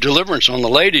month and do deliverance on the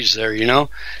ladies there, And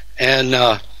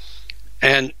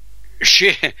it's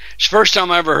the first time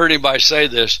I ever heard anybody say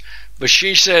this, but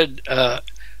she said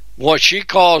what she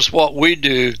calls what we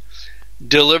do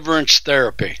deliverance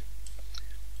therapy,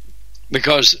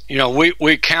 because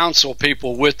we counsel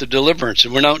people with the deliverance,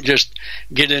 and we don't just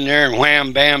get in there and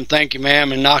wham bam thank you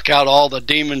ma'am and knock out all the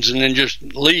demons and then just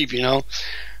leave.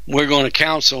 We're going to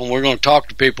counsel, and we're going to talk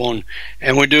to people,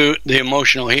 and we do the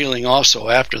emotional healing also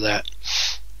after that.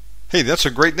 Hey, that's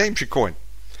a great name she coined.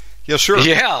 Yes, sir.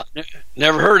 Yeah,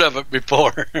 never heard of it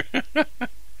before.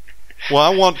 Well, I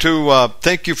want to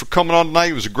thank you for coming on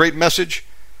tonight. It was a great message.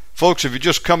 Folks, if you're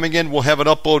just coming in, we'll have it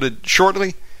uploaded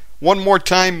shortly. One more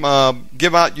time,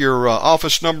 give out your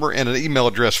office number and an email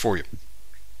address for you.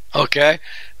 Okay.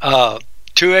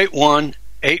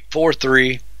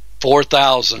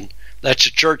 281-843-4000. That's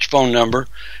a church phone number.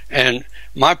 And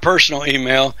my personal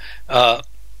email,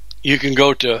 you can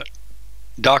go to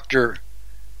Dr.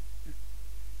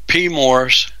 P.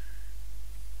 Morris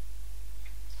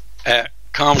at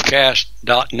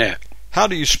Comcast.net. How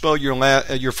do you spell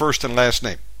your first and last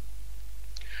name?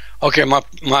 Okay, my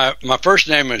first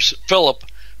name is Phillip,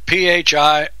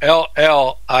 Phillip,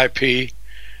 and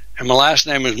my last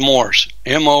name is Morris,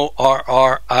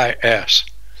 Morris.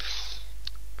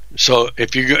 So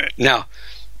if you go now,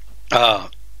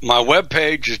 my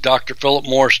webpage is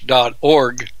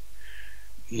drphillipmorris.org.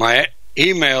 My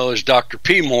email is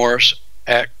drpmorris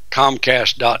at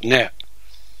Comcast.net.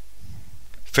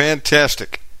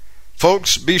 Fantastic.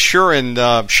 Folks, be sure and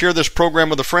share this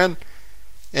program with a friend.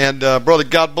 And, brother,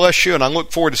 God bless you, and I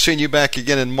look forward to seeing you back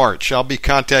again in March. I'll be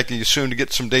contacting you soon to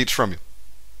get some dates from you.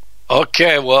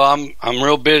 Okay, well, I'm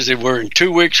real busy. In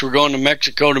 2 weeks, we're going to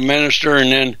Mexico to minister,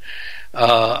 and then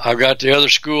I've got the other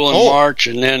school in March,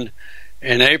 and then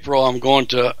in April, I'm going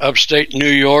to upstate New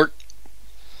York.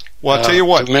 Well, I'll tell you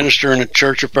what. To minister in a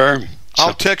church affair.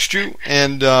 I'll text you,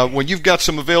 and when you've got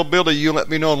some availability, you let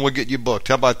me know, and we'll get you booked.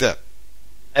 How about that?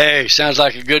 Hey, sounds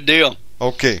like a good deal.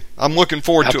 Okay. I'm looking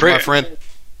forward to it, my friend.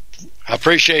 I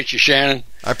appreciate you, Shannon.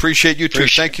 I appreciate you, too.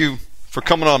 Thank you for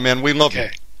coming on, man. We love you.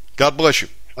 God bless you.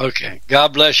 Okay.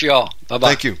 God bless you all.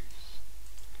 Bye-bye. Thank you.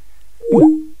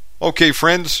 Okay,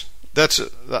 friends. That's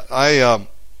I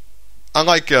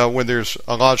like when there's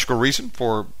a logical reason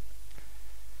for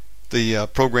the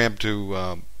program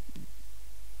to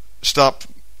stop,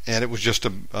 and it was just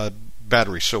a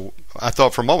battery. So I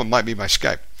thought for a moment it might be my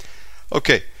Skype.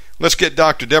 Okay, let's get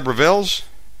Dr. Deborah Vels.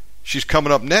 She's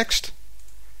coming up next.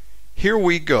 Here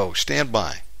we go. Stand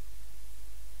by.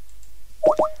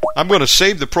 I'm going to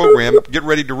save the program. Get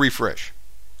ready to refresh.